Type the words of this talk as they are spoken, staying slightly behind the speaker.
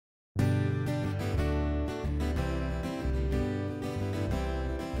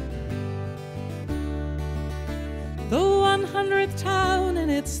100th town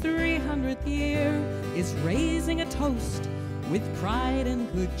in its 300th year is raising a toast with pride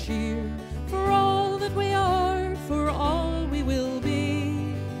and good cheer for all that we are, for all we will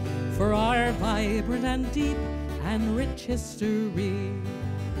be, for our vibrant and deep and rich history.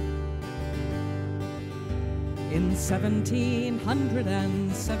 In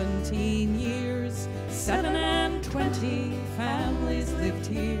 1717 years, 27 families lived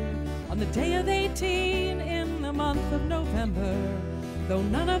here. On the day of 18 in the month of November, though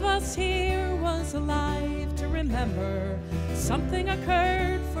none of us here was alive to remember, something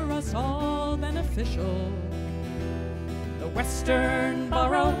occurred for us all beneficial. The Western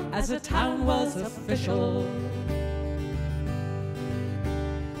Borough as a town was official.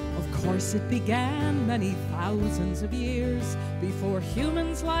 Of course it began many thousands of years before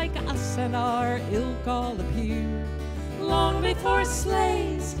humans like us and our ilk all appeared. Long before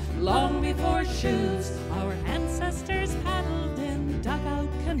sleighs, long before shoes, our ancestors paddled in dugout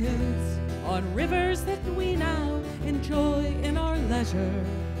canoes on rivers that we now enjoy in our leisure.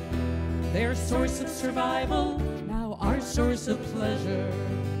 Their source of survival, now our source of pleasure.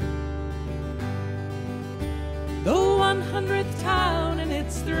 The 100th town in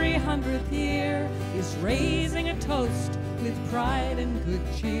its 300th year is raising a toast with pride and good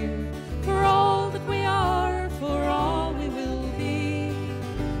cheer for all that we are, for all we will be,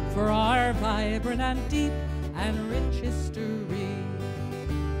 for our vibrant and deep and rich history.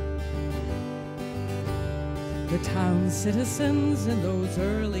 The town's citizens in those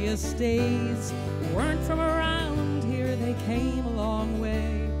earliest days weren't from around here, they came a long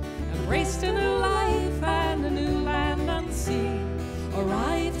way, embraced a new life and a new land unseen,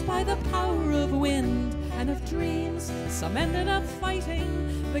 arrived by the power of wind and of dreams. Some ended up fighting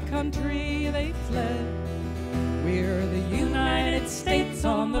the country they fled. We're the United States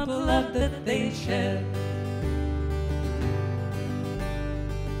on the blood that they shed.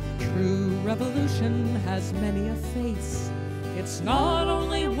 True revolution has many a face. It's not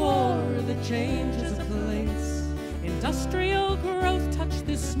only war that changes a place. Industrial growth touched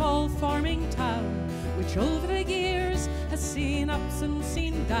this small farming town, which over the years has seen ups and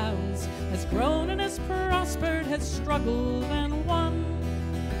seen downs, has grown and has prospered, has struggled and won.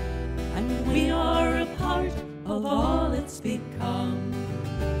 And we are a part of all it's become.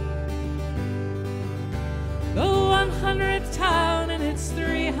 The 100th town in its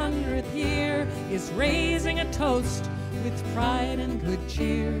 300th year is raising a toast with pride and good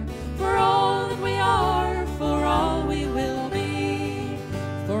cheer for all that we are, for all we will be,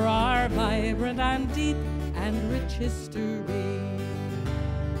 for our vibrant and deep and rich history.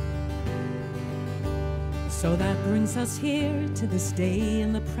 So that brings us here to this day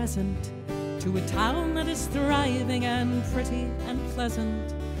in the present, to a town that is thriving and pretty and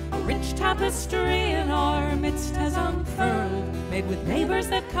pleasant. A rich tapestry in our midst has unfurled, made with neighbors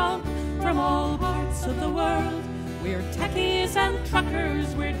that come from all parts of the world. We're techies and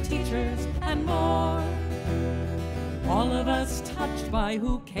truckers, we're teachers and more, all of us touched by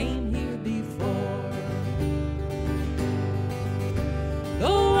who came here before. The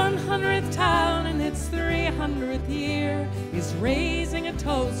 100th town in its 300th year is raising a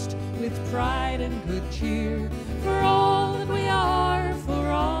toast with pride and good cheer for all that we are, for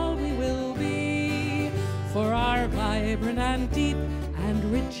all we will be, for our vibrant and deep and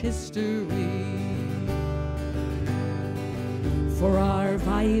rich history. For our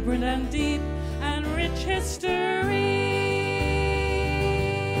vibrant and deep and rich history.